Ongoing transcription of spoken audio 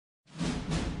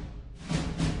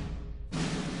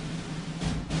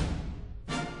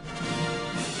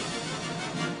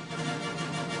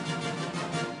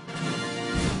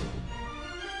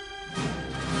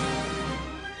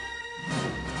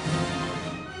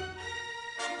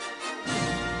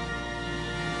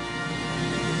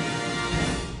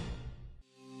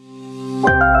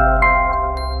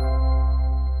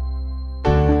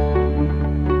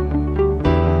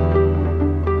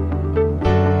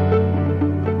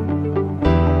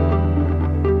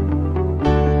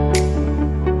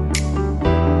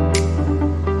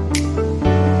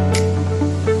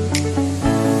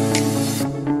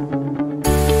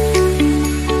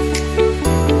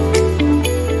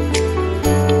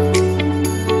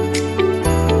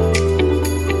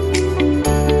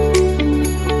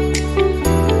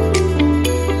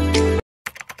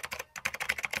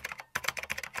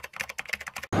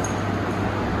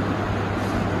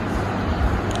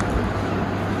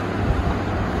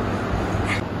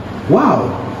Wow,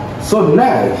 so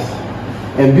nice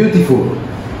and beautiful.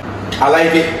 I like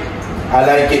it. I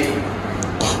like it.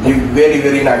 It's very,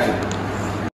 very nice.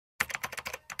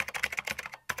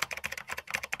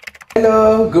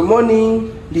 Hello, good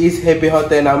morning. This is Happy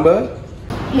Hotel number.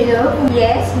 Hello,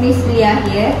 yes, Miss Leah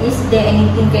here. Is there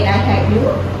anything can I help you?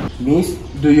 Miss,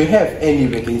 do you have any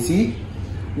vacancy?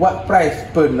 What price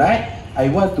per night? I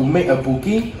want to make a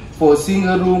booking for a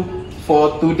single room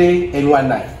for 2 days and 1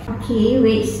 night. Okay,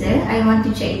 wait sir. I want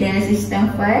to check the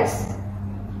system first.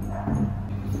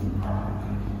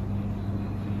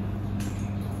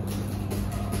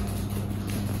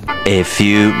 A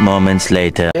few moments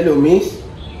later. Hello, Miss.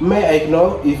 May I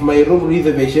know if my room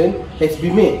reservation has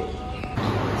been made?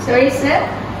 Sorry sir,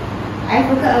 I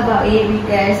forgot about it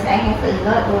because I have a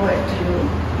lot of work to do.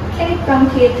 Can you come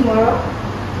here tomorrow?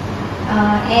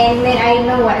 And may I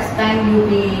know what time you'll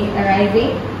be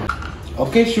arriving?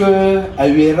 Okay, sure.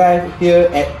 I will arrive here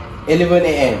at 11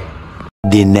 a.m.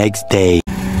 The next day.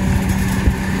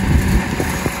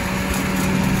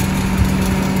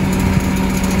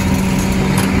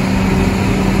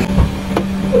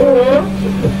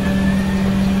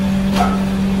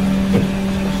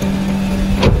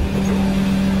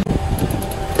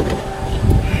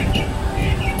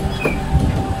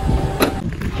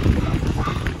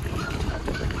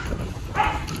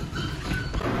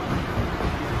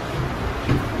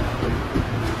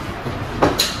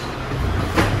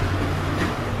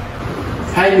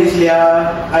 Hi, Miss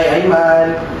Leah. Hi,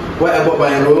 Aiman. What about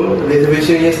my room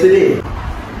reservation yesterday?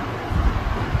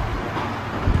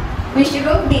 Which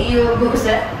room did you book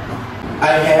sir?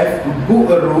 I have booked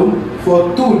a room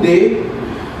for 2 days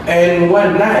and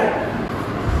 1 night.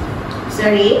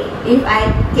 Sorry, if I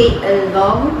take a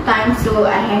long time, so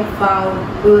I have found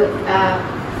good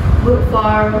book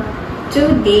for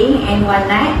 2 days and 1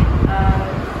 night.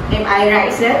 Am I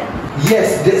right, sir?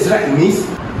 Yes, that's right, Miss.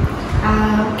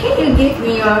 Can you give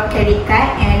me your credit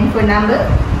card and phone number?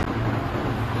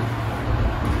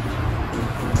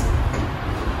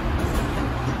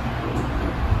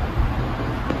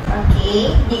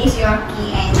 Okay, this is your key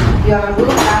and your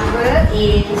room number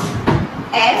is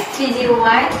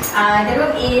S301. The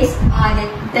room is on the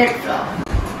 3rd floor.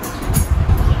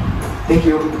 Thank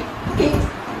you. Okay.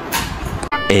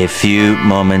 A few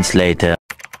moments later.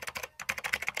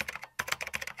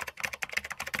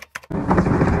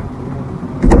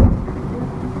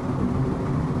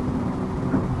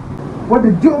 What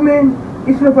the joke, man?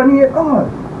 It's not funny at all.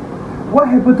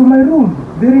 What happened to my room?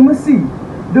 Very messy.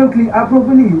 Don't clean up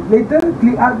properly. Later,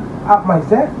 clean up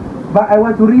myself. But I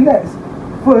want to relax.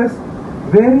 First,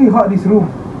 very hot this room.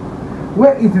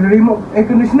 Where is the remote air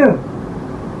conditioner?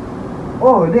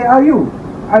 Oh, there are you.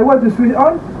 I want to switch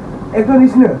on air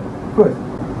conditioner first.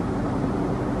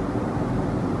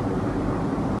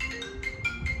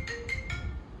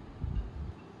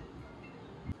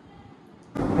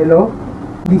 Hello?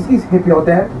 This is Happy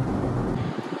Hotel.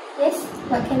 Yes,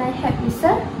 what can I help you,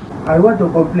 sir? I want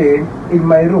to complain in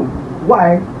my room.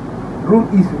 Why? Room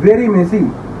is very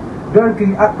messy. Don't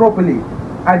clean up properly.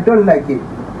 I don't like it.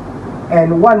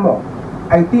 And one more.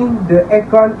 I think the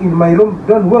aircon in my room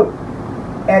don't work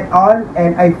at all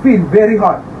and I feel very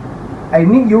hot. I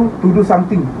need you to do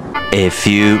something. A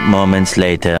few moments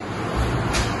later.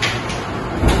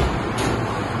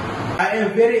 I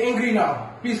am very angry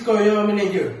now. Please call your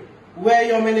manager. Where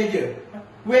your manager?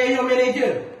 Where your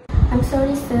manager? I'm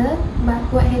sorry sir, but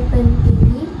what happened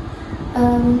really?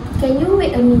 Can you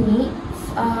wait a minute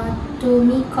to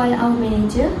me call our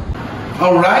manager?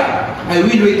 Alright, I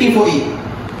will waiting for it.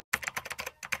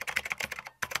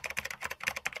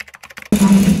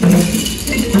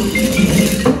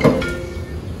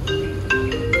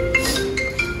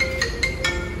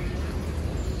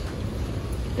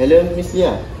 Hello, Miss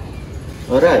Leah.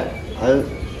 Alright,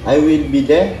 I will be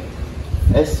there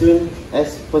as soon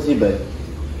as possible.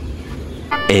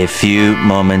 A few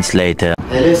moments later.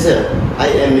 Hello, sir.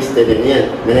 I am Mr.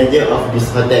 Daniel, manager of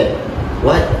this hotel.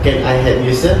 What can I help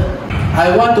you, sir?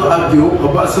 I want to ask you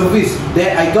about service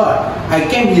that I got. I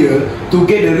came here to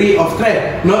get rid of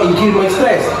stress, not increase my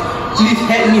stress. Please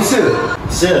help me, sir.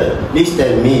 Sir, please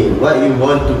tell me what you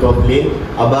want to complain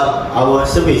about our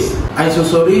service. I'm so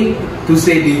sorry to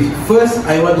say this. First,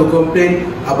 I want to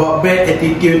complain about bad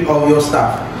attitude of your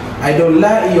staff. I don't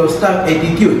like your staff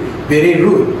attitude, very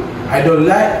rude. I don't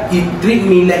like it treat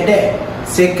me like that.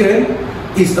 Second,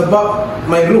 it's about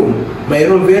my room. My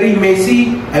room very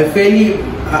messy. I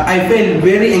felt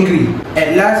very angry.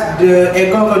 At last, the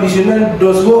air conditioner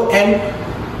does work and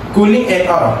cooling at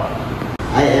all.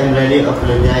 I am really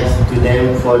apologize to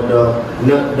them for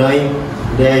not doing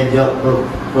their job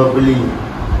properly.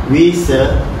 We,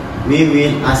 sir, we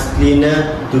will ask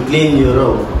cleaner to clean your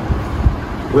room.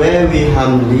 Where we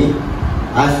humbly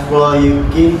ask for your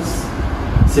kids'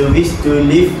 service to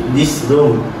leave this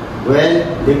room. Well,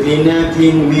 the cleaner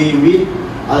clean we will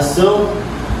also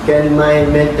can my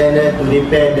maintainer to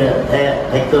repair the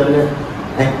air corner.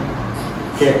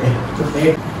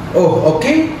 Oh,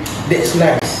 okay. That's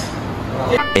nice.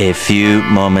 A few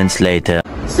moments later.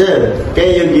 Sir, can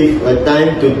you give a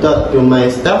time to talk to my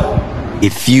staff? A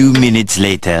few minutes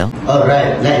later.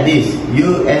 Alright, like this.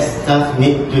 You as staff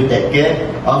need to take care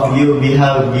of your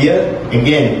behavior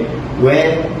again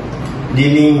when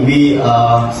dealing with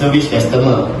service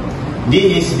customer.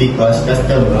 This is because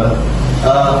customer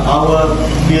our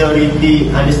priority,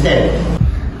 understand?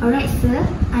 Alright sir,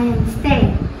 I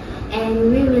understand.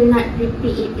 And we will not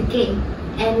repeat it again.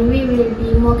 And we will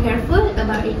be more careful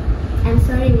about it. I'm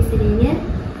sorry, Mr. Daniel.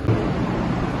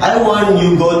 I want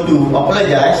you go to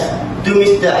apologize to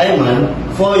Mr. Aiman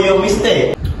for your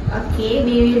mistake. Okay,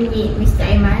 we will meet Mr.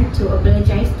 Aiman to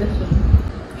apologize to him.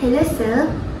 Hello sir.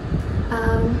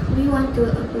 We want to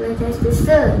apologize to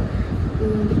sir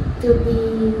to be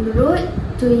rude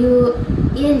to you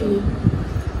early.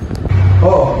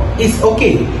 Oh, it's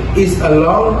okay. It's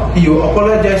along you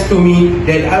apologize to me,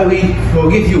 then I will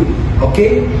forgive you.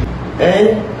 Okay?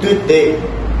 And to take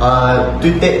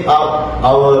out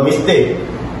our mistake,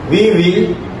 we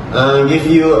will give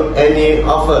you any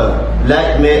offer,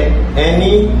 like make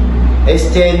any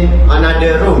exchange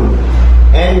another room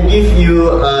and give you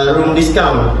a room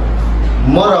discount.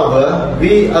 Moreover,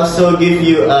 we also give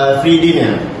you a free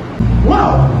dinner.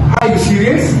 Wow, are you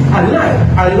serious? I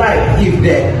like if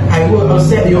that. I will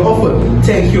accept your offer.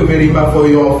 Thank you very much for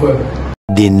your offer.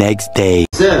 The next day.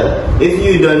 Sir, if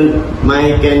you don't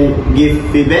mind, can give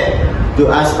feedback to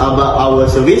us about our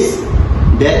service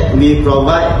that we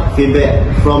provide feedback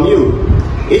from you.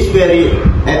 It's very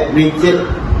appreciated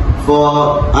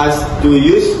for us to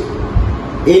use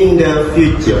in the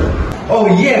future. Oh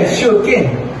yeah, sure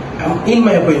can. In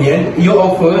my opinion, your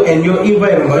offer and your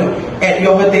environment at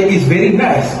your hotel is very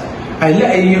nice. I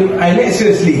like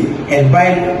seriously. And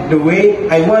by the way,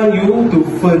 I want you to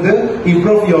further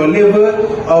improve your level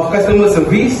of customer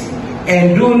service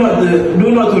and do not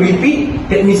to repeat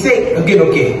that mistake again.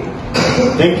 Okay.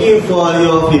 Thank you for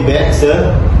your feedback,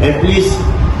 sir, and please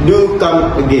do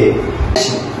come again.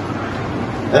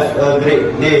 Have a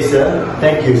great day, sir.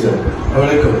 Thank you, sir.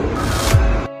 Assalamualaikum.